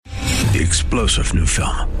the explosive new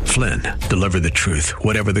film, Flynn, Deliver the Truth,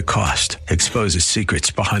 Whatever the Cost, exposes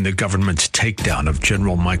secrets behind the government's takedown of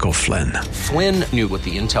General Michael Flynn. Flynn knew what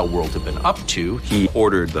the intel world had been up to. He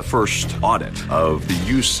ordered the first audit of the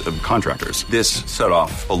use of contractors. This set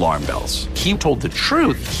off alarm bells. He told the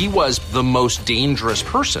truth. He was the most dangerous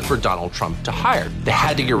person for Donald Trump to hire. They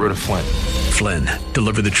had to get rid of Flynn. Flynn,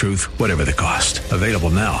 Deliver the Truth, Whatever the Cost. Available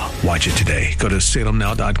now. Watch it today. Go to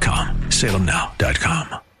salemnow.com.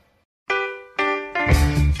 salemnow.com.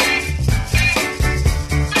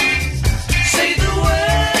 Say the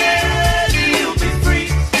word and you'll be free.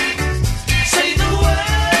 Say the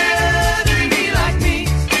word and be like me.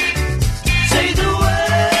 Say the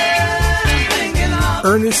word and bring it on.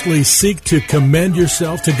 Earnestly seek to commend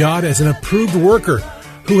yourself to God as an approved worker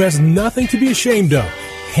who has nothing to be ashamed of,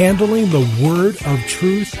 handling the word of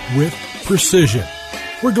truth with precision.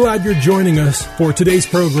 We're glad you're joining us for today's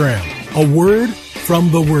program, A Word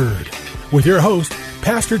from the Word, with your host,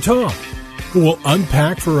 Pastor Tom, who will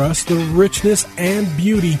unpack for us the richness and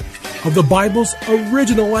beauty of the Bible's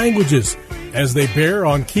original languages as they bear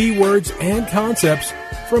on key words and concepts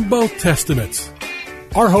from both Testaments.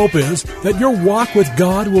 Our hope is that your walk with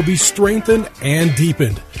God will be strengthened and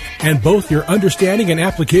deepened, and both your understanding and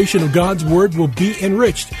application of God's Word will be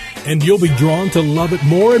enriched, and you'll be drawn to love it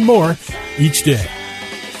more and more each day.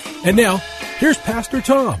 And now, here's Pastor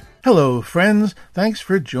Tom. Hello, friends. Thanks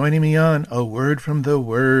for joining me on A Word from the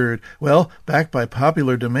Word. Well, backed by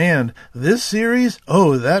popular demand, this series,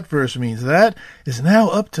 Oh, That Verse Means That, is now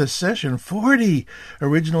up to session 40.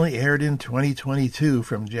 Originally aired in 2022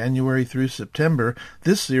 from January through September,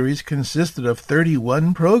 this series consisted of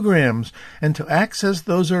 31 programs. And to access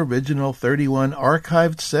those original 31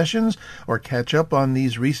 archived sessions or catch up on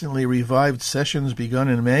these recently revived sessions begun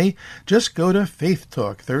in May, just go to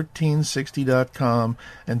faithtalk1360.com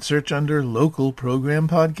and search under local program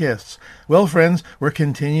podcasts. Well, friends, we're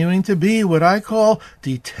continuing to be what I call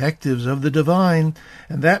detectives of the divine,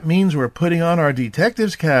 and that means we're putting on our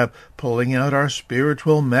detective's cap, pulling out our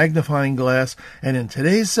spiritual magnifying glass, and in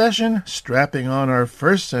today's session, strapping on our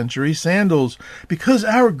first century sandals, because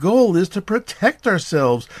our goal is to protect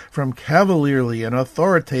ourselves from cavalierly and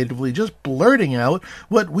authoritatively just blurting out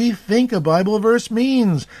what we think a Bible verse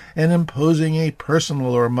means and imposing a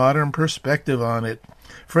personal or modern perspective on it.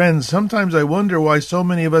 Friends, sometimes I wonder why so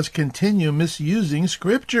many of us continue misusing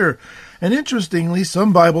Scripture. And interestingly,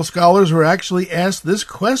 some Bible scholars were actually asked this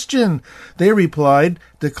question. They replied,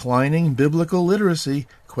 declining biblical literacy,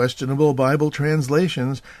 questionable Bible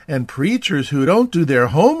translations, and preachers who don't do their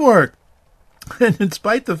homework. And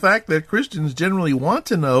despite the fact that Christians generally want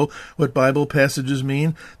to know what Bible passages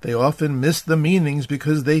mean, they often miss the meanings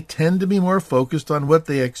because they tend to be more focused on what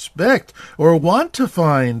they expect or want to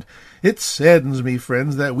find. It saddens me,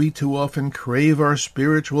 friends, that we too often crave our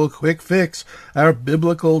spiritual quick fix, our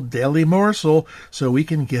biblical daily morsel, so we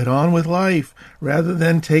can get on with life, rather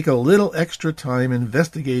than take a little extra time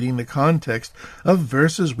investigating the context of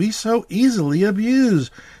verses we so easily abuse.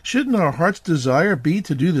 Shouldn't our heart's desire be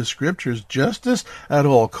to do the Scriptures justice at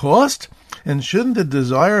all cost? And shouldn't the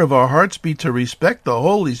desire of our hearts be to respect the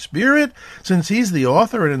Holy Spirit, since He's the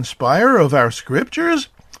author and inspirer of our Scriptures?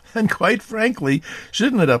 And quite frankly,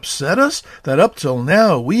 shouldn't it upset us that up till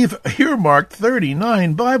now we've earmarked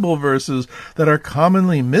 39 Bible verses that are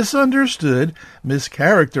commonly misunderstood,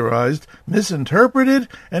 mischaracterized, misinterpreted,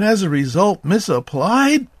 and as a result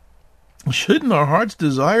misapplied? Shouldn't our heart's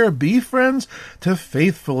desire be, friends, to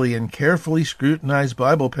faithfully and carefully scrutinize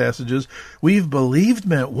Bible passages we've believed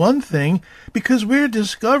meant one thing because we're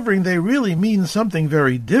discovering they really mean something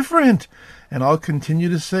very different? And I'll continue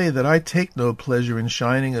to say that I take no pleasure in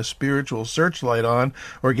shining a spiritual searchlight on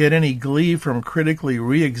or get any glee from critically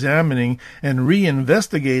re-examining and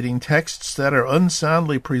re-investigating texts that are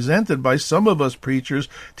unsoundly presented by some of us preachers,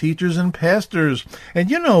 teachers, and pastors.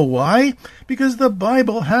 And you know why? Because the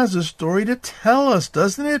Bible has a story to tell us,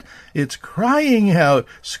 doesn't it? It's crying out,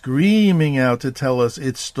 screaming out to tell us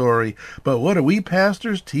its story. But what do we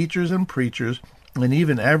pastors, teachers, and preachers, and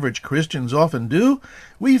even average Christians often do?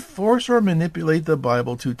 We force or manipulate the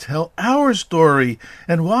Bible to tell our story,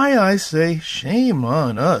 and why I say shame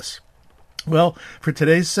on us. Well, for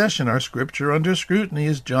today's session, our scripture under scrutiny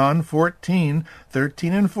is John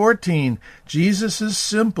 14:13 and 14, Jesus'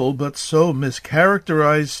 simple but so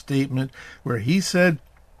mischaracterized statement where he said,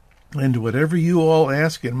 "And whatever you all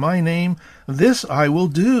ask in my name, this I will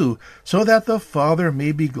do, so that the Father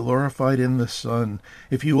may be glorified in the Son.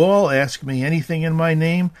 If you all ask me anything in my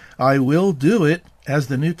name, I will do it." as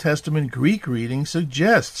the New Testament Greek reading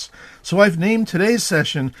suggests. So I've named today's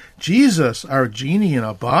session, Jesus, Our Genie in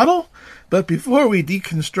a Bottle? But before we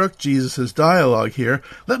deconstruct Jesus' dialogue here,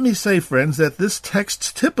 let me say, friends, that this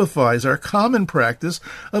text typifies our common practice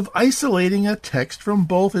of isolating a text from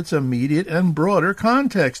both its immediate and broader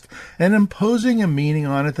context, and imposing a meaning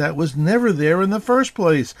on it that was never there in the first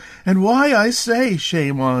place. And why, I say,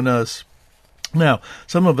 shame on us. Now,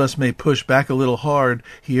 some of us may push back a little hard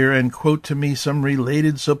here and quote to me some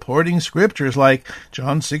related supporting scriptures like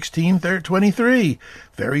John 16:23.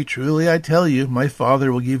 Very truly I tell you, my Father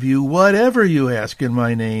will give you whatever you ask in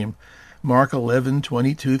my name. Mark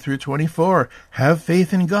 11:22-24. Have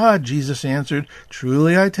faith in God, Jesus answered.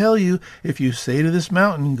 Truly I tell you, if you say to this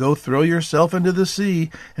mountain, go throw yourself into the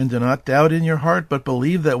sea, and do not doubt in your heart, but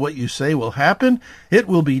believe that what you say will happen, it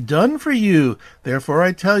will be done for you. Therefore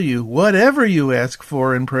I tell you, whatever you ask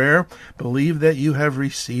for in prayer, believe that you have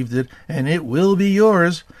received it, and it will be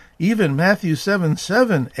yours. Even Matthew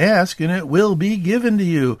 7:7, ask and it will be given to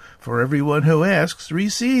you, for everyone who asks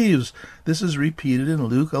receives. This is repeated in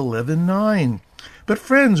Luke 11:9. But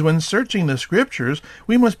friends, when searching the scriptures,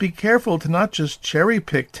 we must be careful to not just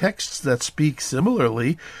cherry-pick texts that speak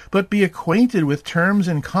similarly, but be acquainted with terms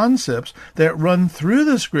and concepts that run through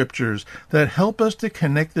the scriptures that help us to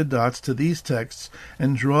connect the dots to these texts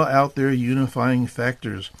and draw out their unifying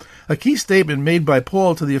factors. A key statement made by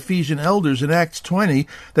Paul to the Ephesian elders in Acts 20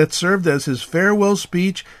 that served as his farewell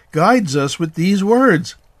speech guides us with these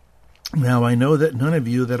words. Now I know that none of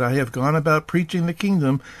you that I have gone about preaching the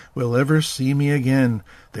kingdom will ever see me again.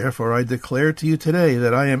 Therefore I declare to you today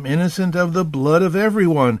that I am innocent of the blood of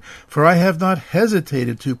everyone, for I have not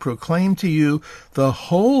hesitated to proclaim to you the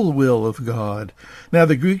whole will of God. Now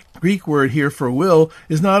the Greek word here for will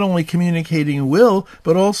is not only communicating will,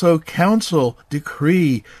 but also counsel,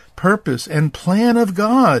 decree, purpose, and plan of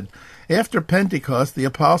God. After Pentecost, the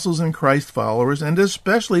apostles and Christ followers, and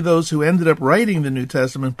especially those who ended up writing the New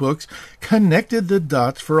Testament books, connected the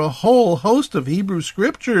dots for a whole host of Hebrew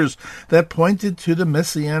scriptures that pointed to the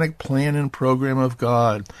messianic plan and program of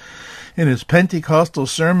God. In his Pentecostal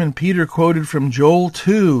sermon, Peter quoted from Joel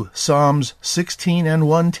 2, Psalms 16 and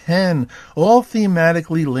 110, all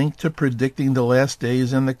thematically linked to predicting the last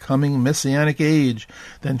days and the coming messianic age.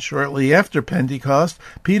 Then shortly after Pentecost,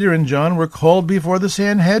 Peter and John were called before the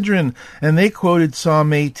Sanhedrin, and they quoted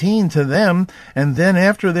Psalm 18 to them, and then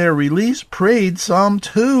after their release prayed Psalm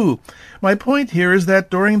 2. My point here is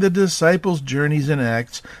that during the disciples' journeys in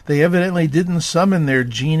Acts, they evidently didn't summon their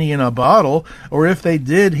genie in a bottle, or if they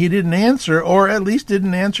did, he didn't answer, or at least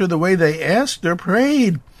didn't answer the way they asked or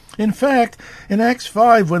prayed. In fact, in Acts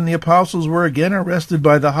 5, when the apostles were again arrested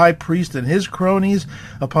by the high priest and his cronies,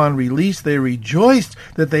 upon release they rejoiced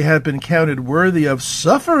that they had been counted worthy of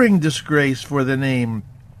suffering disgrace for the name.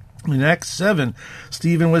 In Acts 7,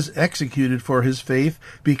 Stephen was executed for his faith,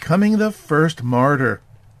 becoming the first martyr.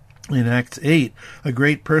 In Acts 8, a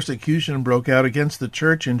great persecution broke out against the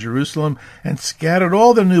church in Jerusalem and scattered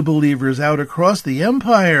all the new believers out across the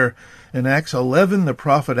empire. In Acts 11, the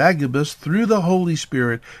prophet Agabus, through the Holy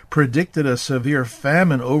Spirit, predicted a severe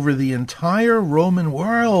famine over the entire Roman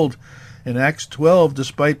world. In Acts 12,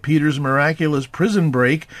 despite Peter's miraculous prison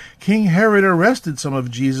break, King Herod arrested some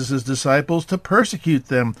of Jesus' disciples to persecute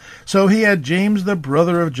them, so he had James, the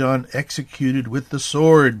brother of John, executed with the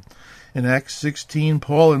sword. In Acts 16,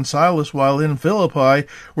 Paul and Silas, while in Philippi,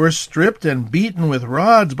 were stripped and beaten with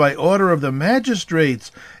rods by order of the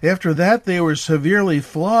magistrates. After that, they were severely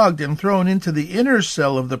flogged and thrown into the inner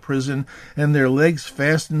cell of the prison, and their legs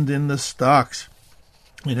fastened in the stocks.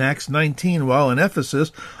 In Acts 19, while in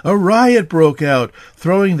Ephesus, a riot broke out,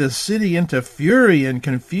 throwing the city into fury and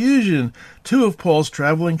confusion. 2 of Paul's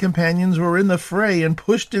traveling companions were in the fray and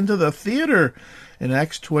pushed into the theater. In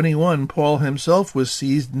Acts 21, Paul himself was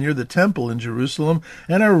seized near the temple in Jerusalem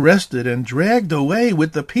and arrested and dragged away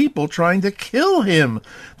with the people trying to kill him.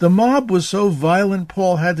 The mob was so violent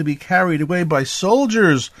Paul had to be carried away by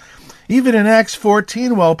soldiers. Even in Acts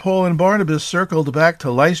 14, while Paul and Barnabas circled back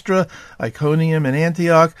to Lystra, Iconium, and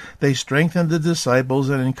Antioch, they strengthened the disciples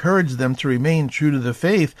and encouraged them to remain true to the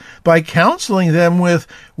faith by counseling them with,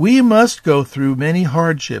 "We must go through many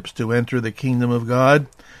hardships to enter the kingdom of God."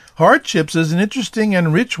 Hardships is an interesting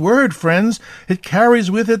and rich word, friends. It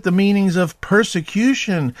carries with it the meanings of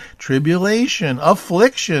persecution, tribulation,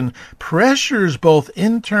 affliction, pressures both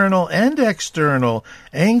internal and external,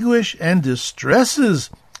 anguish and distresses.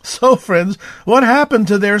 So, friends, what happened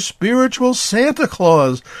to their spiritual Santa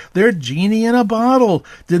Claus, their genie in a bottle?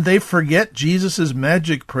 Did they forget Jesus'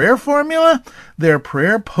 magic prayer formula, their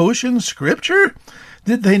prayer potion scripture?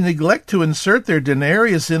 Did they neglect to insert their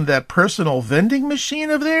denarius in that personal vending machine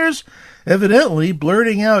of theirs? Evidently,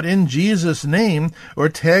 blurting out "in Jesus' name" or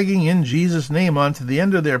tagging "in Jesus' name" onto the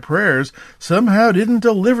end of their prayers somehow didn't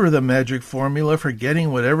deliver the magic formula for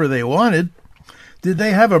getting whatever they wanted. Did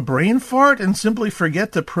they have a brain fart and simply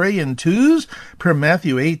forget to pray in twos, per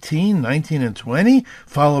Matthew 18, 19, and 20,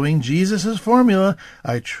 following Jesus' formula?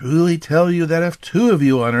 I truly tell you that if two of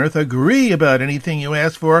you on earth agree about anything you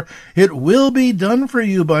ask for, it will be done for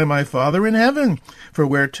you by my Father in heaven. For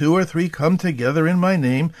where 2 or 3 come together in my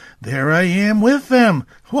name, there I am with them.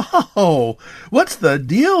 Whoa! What's the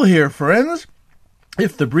deal here, friends?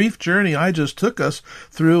 If the brief journey I just took us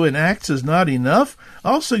through in Acts is not enough,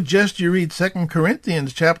 I'll suggest you read 2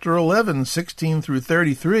 Corinthians chapter 11, 16 through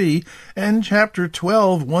 33, and chapter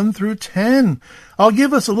 12, 1 through 10. I'll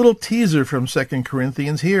give us a little teaser from 2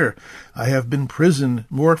 Corinthians here. I have been imprisoned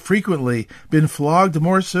more frequently, been flogged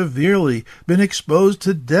more severely, been exposed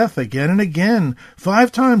to death again and again.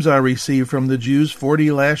 5 times I received from the Jews 40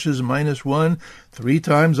 lashes minus 1. 3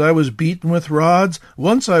 times I was beaten with rods.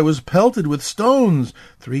 Once I was pelted with stones.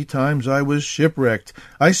 3 times I was shipwrecked.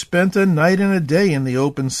 I spent a night and a day in the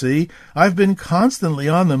open sea. I've been constantly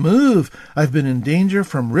on the move. I've been in danger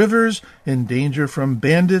from rivers, in danger from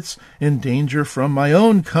bandits, in danger from my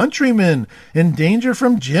own countrymen, in danger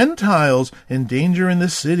from Gentiles, in danger in the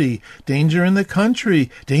city, danger in the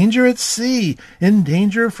country, danger at sea, in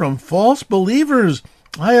danger from false believers.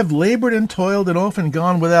 I have labored and toiled and often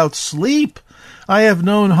gone without sleep. I have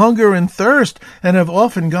known hunger and thirst, and have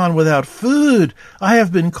often gone without food. I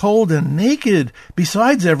have been cold and naked.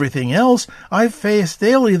 Besides everything else, I face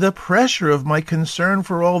daily the pressure of my concern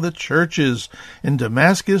for all the churches. In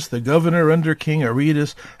Damascus, the governor under King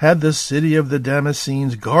Aretas had the city of the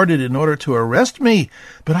Damascenes guarded in order to arrest me,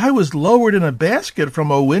 but I was lowered in a basket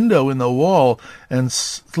from a window in the wall and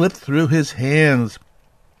slipped through his hands.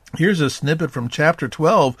 Here's a snippet from chapter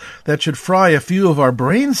 12 that should fry a few of our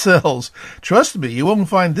brain cells. Trust me, you won't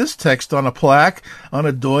find this text on a plaque, on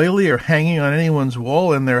a doily, or hanging on anyone's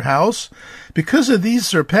wall in their house. Because of these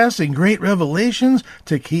surpassing great revelations,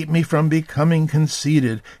 to keep me from becoming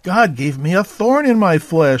conceited, God gave me a thorn in my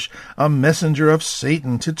flesh, a messenger of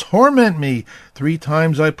Satan, to torment me. 3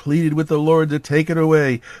 times I pleaded with the Lord to take it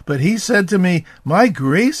away, but he said to me, "My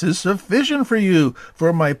grace is sufficient for you,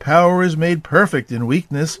 for my power is made perfect in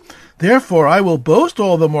weakness. Therefore I will boast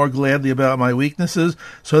all the more gladly about my weaknesses,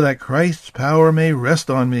 so that Christ's power may rest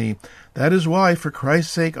on me. That is why, for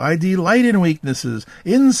Christ's sake, I delight in weaknesses,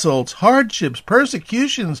 insults, hardships,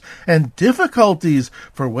 persecutions, and difficulties.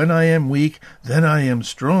 For when I am weak, then I am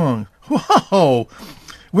strong." Whoa!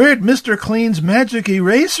 Where'd Mr. Clean's magic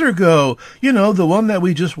eraser go? You know, the one that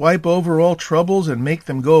we just wipe over all troubles and make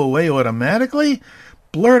them go away automatically?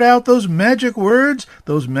 Blurt out those magic words,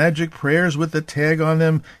 those magic prayers with the tag on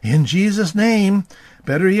them, "In Jesus' name."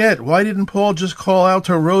 Better yet, why didn't Paul just call out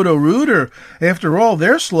to Roto-Rooter? After all,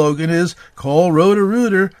 their slogan is, "Call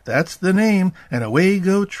Roto-Rooter, that's the name, and away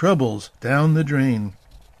go troubles down the drain."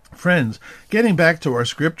 Friends, getting back to our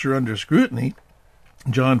scripture under scrutiny,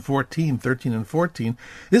 John 14, 13, and 14,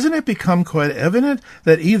 isn't it become quite evident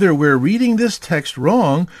that either we're reading this text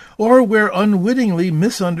wrong, or we're unwittingly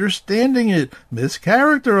misunderstanding it,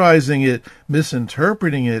 mischaracterizing it,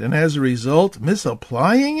 misinterpreting it, and as a result,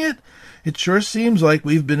 misapplying it? It sure seems like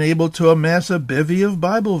we've been able to amass a bevy of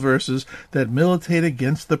Bible verses that militate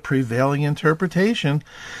against the prevailing interpretation.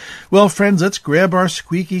 Well, friends, let's grab our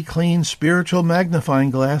squeaky clean spiritual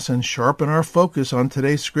magnifying glass and sharpen our focus on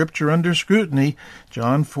today's scripture under scrutiny,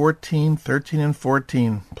 John 14, 13, and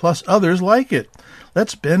 14, plus others like it.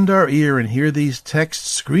 Let's bend our ear and hear these texts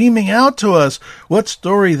screaming out to us what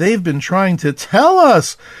story they've been trying to tell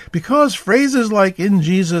us, because phrases like "in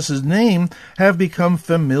Jesus' name" have become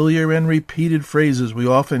familiar and repeated phrases we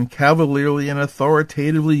often cavalierly and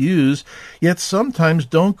authoritatively use, yet sometimes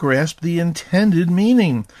don't grasp the intended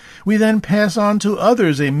meaning. We then pass on to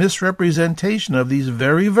others a misrepresentation of these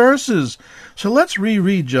very verses. So let's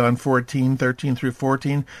reread John 14, 13 through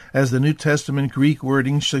 14, as the New Testament Greek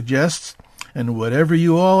wording suggests. "And whatever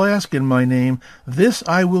you all ask in my name, this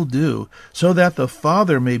I will do, so that the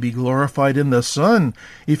Father may be glorified in the Son.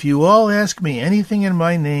 If you all ask me anything in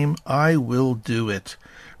my name, I will do it."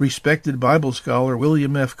 Respected Bible scholar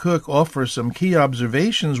William F. Cook offers some key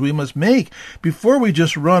observations we must make before we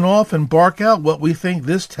just run off and bark out what we think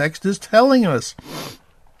this text is telling us.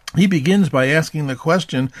 He begins by asking the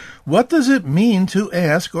question, what does it mean to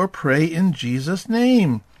ask or pray in Jesus'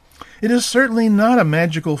 name? It is certainly not a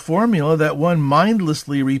magical formula that one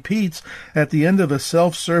mindlessly repeats at the end of a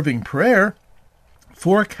self-serving prayer.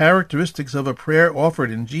 4 characteristics of a prayer offered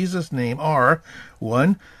in Jesus' name are: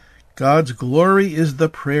 1. God's glory is the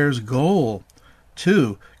prayer's goal.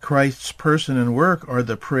 2. Christ's person and work are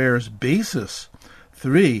the prayer's basis.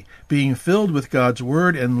 3. Being filled with God's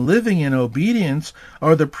Word and living in obedience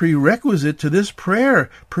are the prerequisite to this prayer,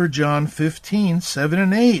 per John 15:7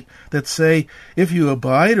 and 8, that say, "If you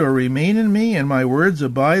abide or remain in me, and my words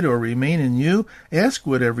abide or remain in you, ask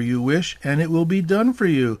whatever you wish, and it will be done for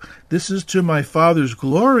you. This is to my Father's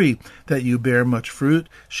glory, that you bear much fruit,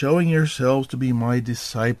 showing yourselves to be my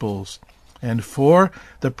disciples." And 4,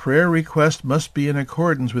 the prayer request must be in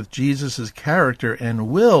accordance with Jesus' character and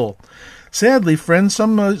will. Sadly, friends,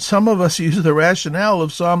 some of us use the rationale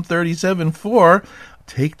of Psalm 37:4,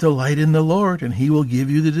 "Take delight in the Lord, and he will give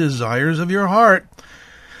you the desires of your heart."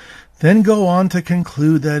 Then go on to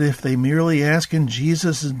conclude that if they merely ask in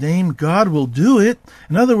Jesus' name, God will do it.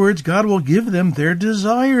 In other words, God will give them their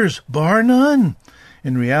desires, bar none.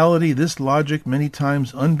 In reality, this logic, many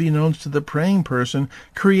times unbeknownst to the praying person,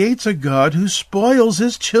 creates a God who spoils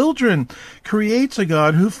his children, creates a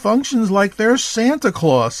God who functions like their Santa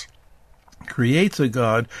Claus, creates a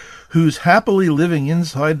God who's happily living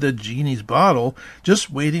inside the genie's bottle,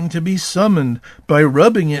 just waiting to be summoned by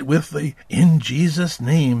rubbing it with the "in Jesus'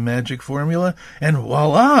 name" magic formula, and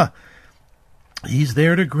voila! He's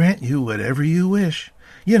there to grant you whatever you wish.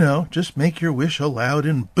 You know, just make your wish aloud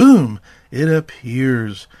and boom, it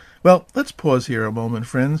appears. Well, let's pause here a moment,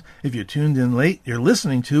 friends. If you tuned in late, you're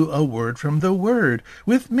listening to A Word from the Word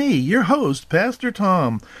with me, your host, Pastor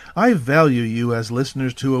Tom. I value you as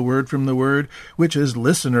listeners to A Word from the Word, which is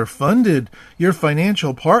listener-funded. Your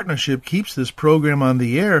financial partnership keeps this program on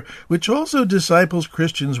the air, which also disciples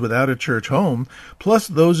Christians without a church home, plus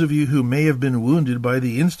those of you who may have been wounded by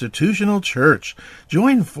the institutional church.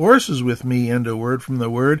 Join forces with me and A Word from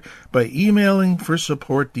the Word by emailing for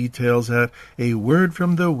support details at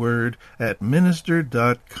awordfromtheword@minister.com.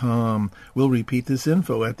 We'll repeat this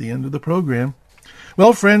info at the end of the program.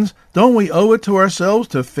 Well, friends, don't we owe it to ourselves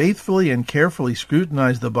to faithfully and carefully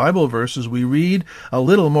scrutinize the Bible verses we read a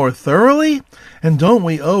little more thoroughly? And don't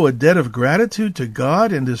we owe a debt of gratitude to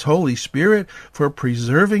God and His Holy Spirit for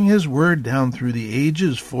preserving His Word down through the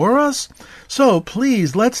ages for us? So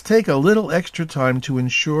please, let's take a little extra time to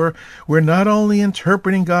ensure we're not only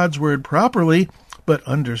interpreting God's Word properly, but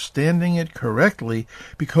understanding it correctly,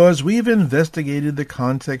 because we've investigated the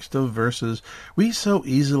context of verses we so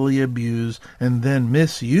easily abuse and then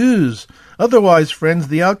misuse. Otherwise, friends,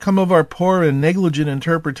 the outcome of our poor and negligent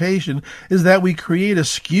interpretation is that we create a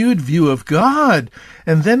skewed view of God,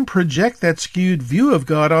 and then project that skewed view of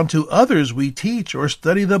God onto others we teach or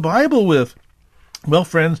study the Bible with. Well,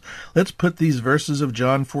 friends, let's put these verses of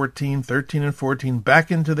John 14:13 and 14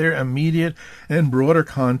 back into their immediate and broader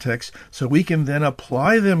context so we can then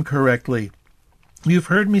apply them correctly. You've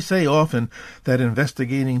heard me say often that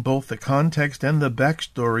investigating both the context and the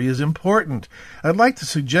backstory is important. I'd like to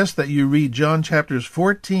suggest that you read John chapters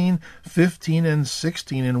 14, 15, and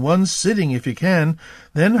 16 in one sitting if you can,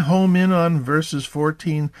 then home in on verses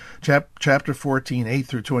 14, chapter 14, 8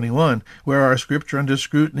 through 21, where our scripture under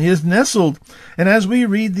scrutiny is nestled. And as we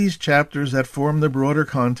read these chapters that form the broader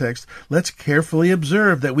context, let's carefully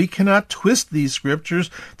observe that we cannot twist these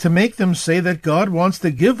scriptures to make them say that God wants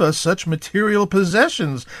to give us such material possessions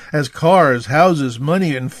as cars, houses,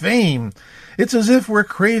 money, and fame. It's as if we're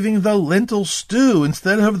craving the lentil stew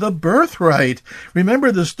instead of the birthright.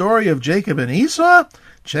 Remember the story of Jacob and Esau?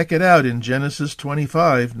 Check it out in Genesis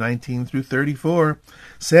 25:19 through 34.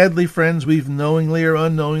 Sadly, friends, we've knowingly or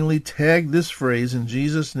unknowingly tagged this phrase "in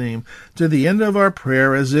Jesus' name" to the end of our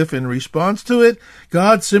prayer as if in response to it,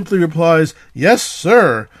 God simply replies, "Yes,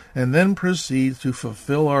 sir," and then proceeds to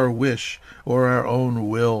fulfill our wish or our own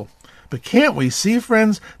will. But can't we see,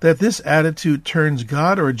 friends, that this attitude turns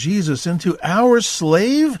God or Jesus into our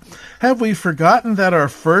slave? Have we forgotten that our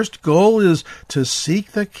first goal is to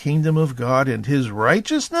seek the kingdom of God and His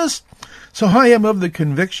righteousness? So I am of the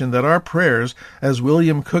conviction that our prayers, as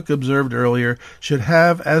William Cook observed earlier, should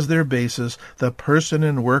have as their basis the person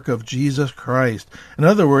and work of Jesus Christ. In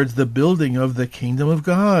other words, the building of the kingdom of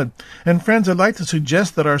God. And friends, I'd like to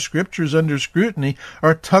suggest that our scriptures under scrutiny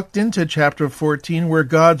are tucked into chapter 14, where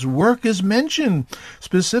God's work is mentioned,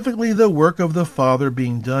 specifically the work of the Father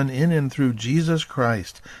being done in and through Jesus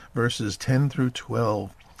Christ, verses 10 through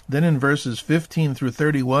 12. Then in verses 15 through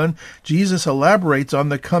 31, Jesus elaborates on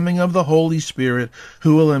the coming of the Holy Spirit,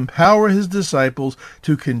 who will empower His disciples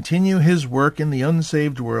to continue His work in the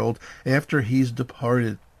unsaved world after He's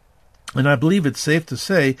departed. And I believe it's safe to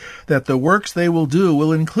say that the works they will do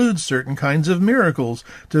will include certain kinds of miracles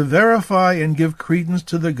to verify and give credence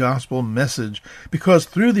to the gospel message, because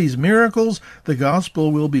through these miracles the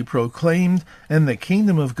gospel will be proclaimed and the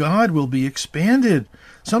kingdom of God will be expanded.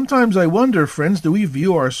 Sometimes I wonder, friends, do we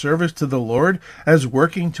view our service to the Lord as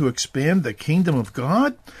working to expand the kingdom of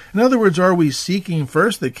God? In other words, are we seeking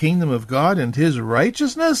first the kingdom of God and his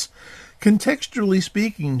righteousness? Contextually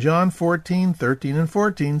speaking, John 14:13 and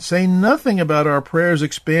 14 say nothing about our prayers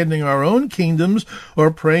expanding our own kingdoms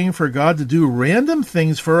or praying for God to do random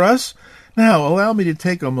things for us. Now, allow me to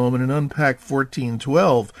take a moment and unpack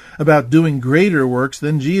 14:12 about doing greater works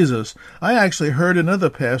than Jesus. I actually heard another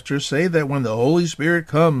pastor say that when the Holy Spirit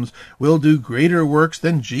comes, we'll do greater works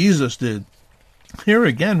than Jesus did. Here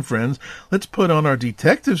again, friends, let's put on our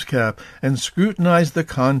detective's cap and scrutinize the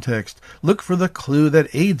context. Look for the clue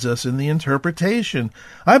that aids us in the interpretation.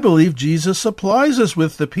 I believe Jesus supplies us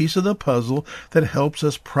with the piece of the puzzle that helps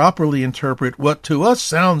us properly interpret what to us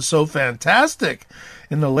sounds so fantastic.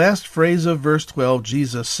 In the last phrase of verse 12,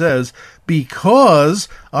 Jesus says, "Because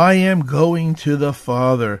I am going to the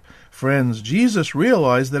Father." Friends, Jesus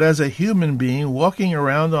realized that as a human being walking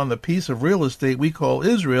around on the piece of real estate we call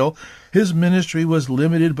Israel, his ministry was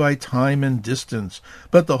limited by time and distance.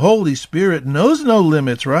 But the Holy Spirit knows no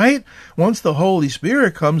limits, right? Once the Holy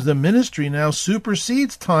Spirit comes, the ministry now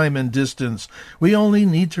supersedes time and distance. We only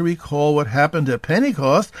need to recall what happened at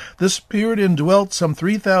Pentecost. The Spirit indwelt some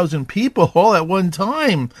 3,000 people all at one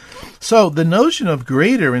time. So the notion of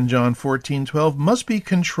greater in John 14:12 must be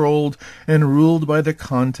controlled and ruled by the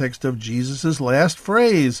context of Jesus' last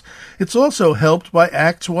phrase. It's also helped by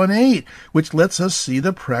Acts 1:8, which lets us see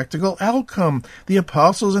the practical outcome. The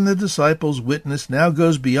apostles and the disciples' witness now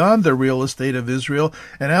goes beyond the real estate of Israel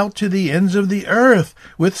and out to the ends of the earth,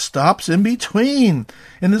 with stops in between.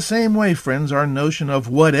 In the same way, friends, our notion of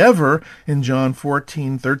whatever in John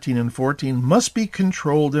 14:13 and 14 must be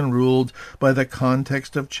controlled and ruled by the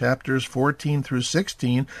context of chapters 14 through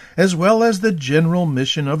 16, as well as the general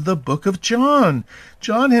mission of the book of John.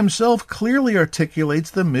 John himself clearly articulates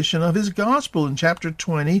the mission of his gospel in chapter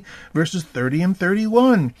 20, verses 30 and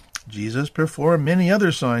 31. Jesus performed many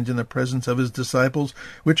other signs in the presence of his disciples,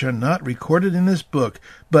 which are not recorded in this book,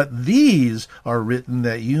 but these are written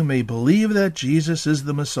that you may believe that Jesus is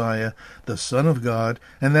the Messiah, the Son of God,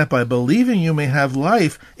 and that by believing you may have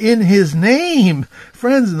life in his name.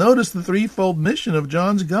 Friends, notice the threefold mission of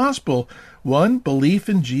John's gospel. 1, belief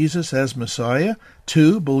in Jesus as Messiah.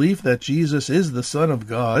 2, belief that Jesus is the Son of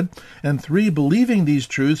God. And 3, believing these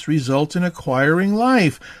truths results in acquiring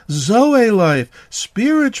life, Zoe life,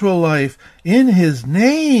 spiritual life, in his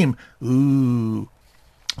name. Ooh.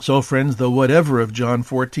 So, friends, the whatever of John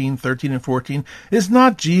 14:13 and 14 is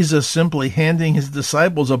not Jesus simply handing his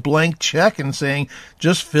disciples a blank check and saying,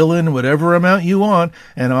 just fill in whatever amount you want,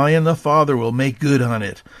 and I and the Father will make good on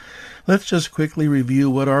it. Let's just quickly review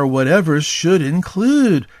what our whatevers should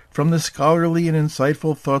include. From the scholarly and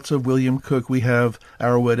insightful thoughts of William Cook, we have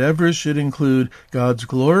our whatevers should include God's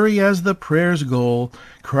glory as the prayer's goal,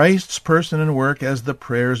 Christ's person and work as the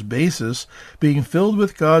prayer's basis, being filled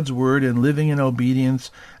with God's word and living in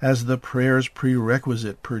obedience as the prayer's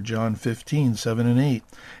prerequisite, per John 15:7 and 8.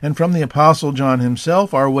 And from the Apostle John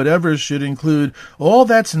himself, our whatevers should include all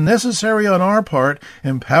that's necessary on our part,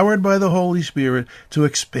 empowered by the Holy Spirit, to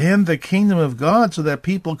expand the kingdom of God so that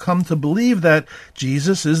people come to believe that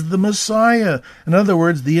Jesus is the Messiah. In other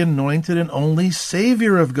words, the anointed and only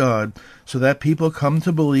Savior of God, so that people come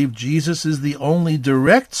to believe Jesus is the only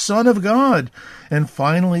direct Son of God. And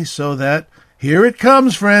finally, so that, here it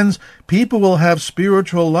comes, friends, people will have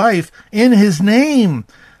spiritual life in his name.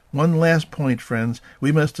 One last point, friends.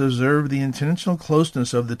 We must observe the intentional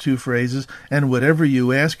closeness of the two phrases, and whatever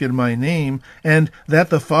you ask in my name, and that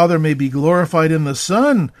the Father may be glorified in the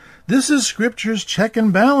Son. This is Scripture's check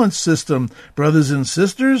and balance system, brothers and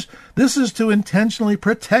sisters. This is to intentionally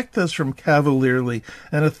protect us from cavalierly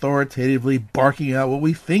and authoritatively barking out what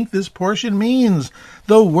we think this portion means.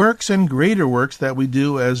 The works and greater works that we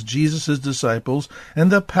do as Jesus' disciples and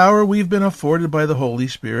the power we've been afforded by the Holy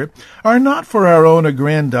Spirit are not for our own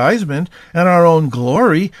aggrandizement and our own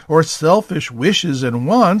glory or selfish wishes and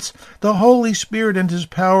wants. The Holy Spirit and his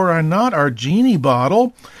power are not our genie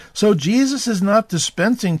bottle. So Jesus is not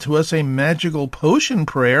dispensing to us a magical potion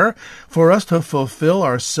prayer for us to fulfill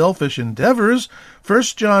our selfish endeavors.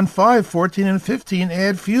 1 John 5:14 and 15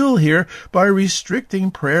 add fuel here by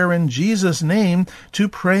restricting prayer in Jesus' name to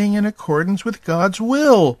praying in accordance with God's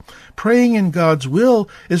will. Praying in God's will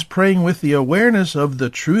is praying with the awareness of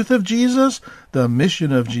the truth of Jesus, the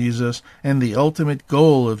mission of Jesus, and the ultimate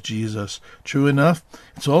goal of Jesus. True enough,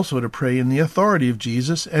 it's also to pray in the authority of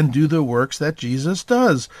Jesus and do the works that Jesus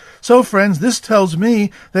does. So, friends, this tells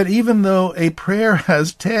me that even though a prayer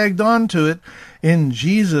has tagged onto it, in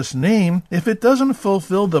Jesus' name, if it doesn't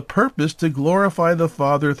fulfill the purpose to glorify the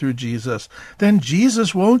Father through Jesus, then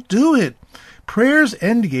Jesus won't do it. Prayer's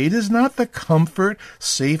endgate is not the comfort,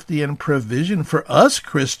 safety, and provision for us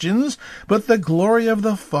Christians, but the glory of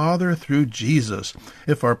the Father through Jesus.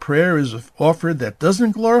 If our prayer is offered that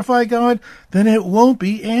doesn't glorify God, then it won't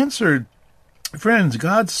be answered. Friends,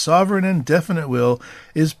 God's sovereign and definite will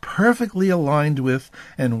is perfectly aligned with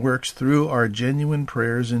and works through our genuine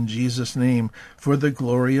prayers in Jesus' name for the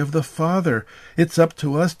glory of the Father. It's up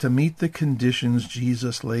to us to meet the conditions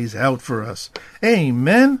Jesus lays out for us.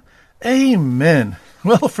 Amen. Amen.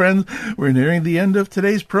 Well, friends, we're nearing the end of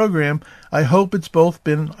today's program. I hope it's both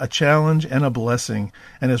been a challenge and a blessing.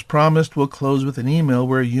 And as promised, we'll close with an email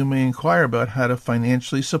where you may inquire about how to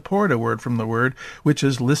financially support A Word from the Word, which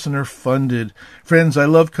is listener-funded. Friends, I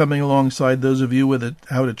love coming alongside those of you with it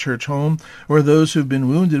out at church home or those who've been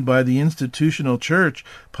wounded by the institutional church.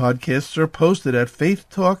 Podcasts are posted at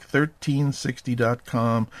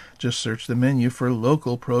faithtalk1360.com. Just search the menu for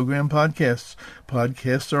local program podcasts.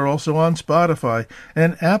 Podcasts are also on Spotify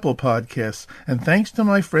and Apple Podcasts. And thanks to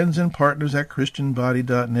my friends and partners at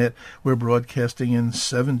ChristianBody.net, we're broadcasting in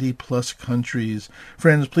 70-plus countries.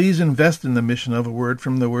 Friends, please invest in the mission of A Word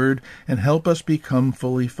from the Word and help us become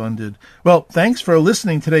fully funded. Well, thanks for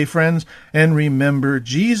listening today, friends. And remember,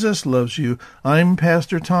 Jesus loves you. I'm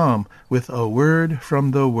Pastor Tom with A Word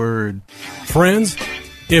from the Word. Friends,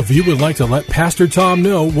 if you would like to let Pastor Tom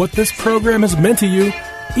know what this program has meant to you,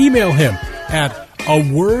 email him at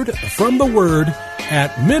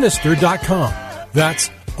awordfromtheword@minister.com. That's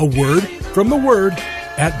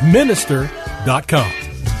awordfromtheword@minister.com.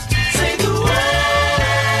 Say the word.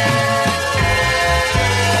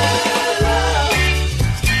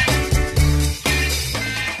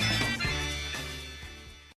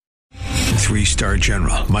 3-star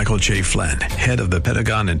General Michael J. Flynn, head of the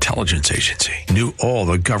Pentagon Intelligence Agency, knew all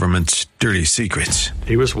the government's dirty secrets.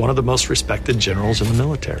 He was one of the most respected generals in the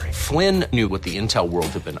military. Flynn knew what the intel world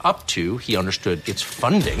had been up to. He understood its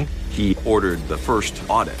funding. He ordered the first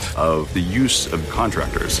audit of the use of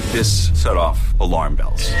contractors. This set off alarm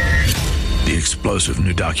bells. The explosive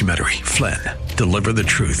new documentary, Flynn, Deliver the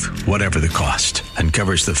Truth, Whatever the Cost,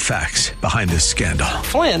 uncovers the facts behind this scandal.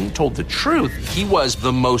 Flynn told the truth. He was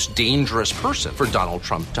the most dangerous person for Donald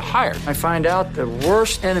Trump to hire. I find out the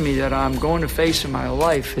worst enemy that I'm going to face in my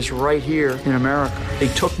life is right here in America. They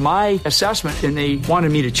took my assessment and they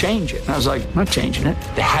wanted me to change it. And I was like, I'm not changing it.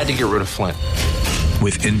 They had to get rid of Flynn.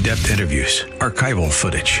 With in-depth interviews, archival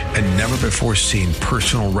footage, and never-before-seen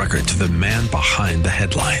personal records of the man behind the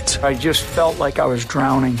headlines. I just felt like I was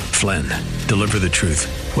drowning. Flynn, Deliver the Truth,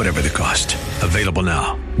 Whatever the Cost. Available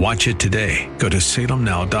now. Watch it today. Go to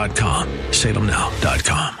salemnow.com.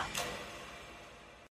 salemnow.com.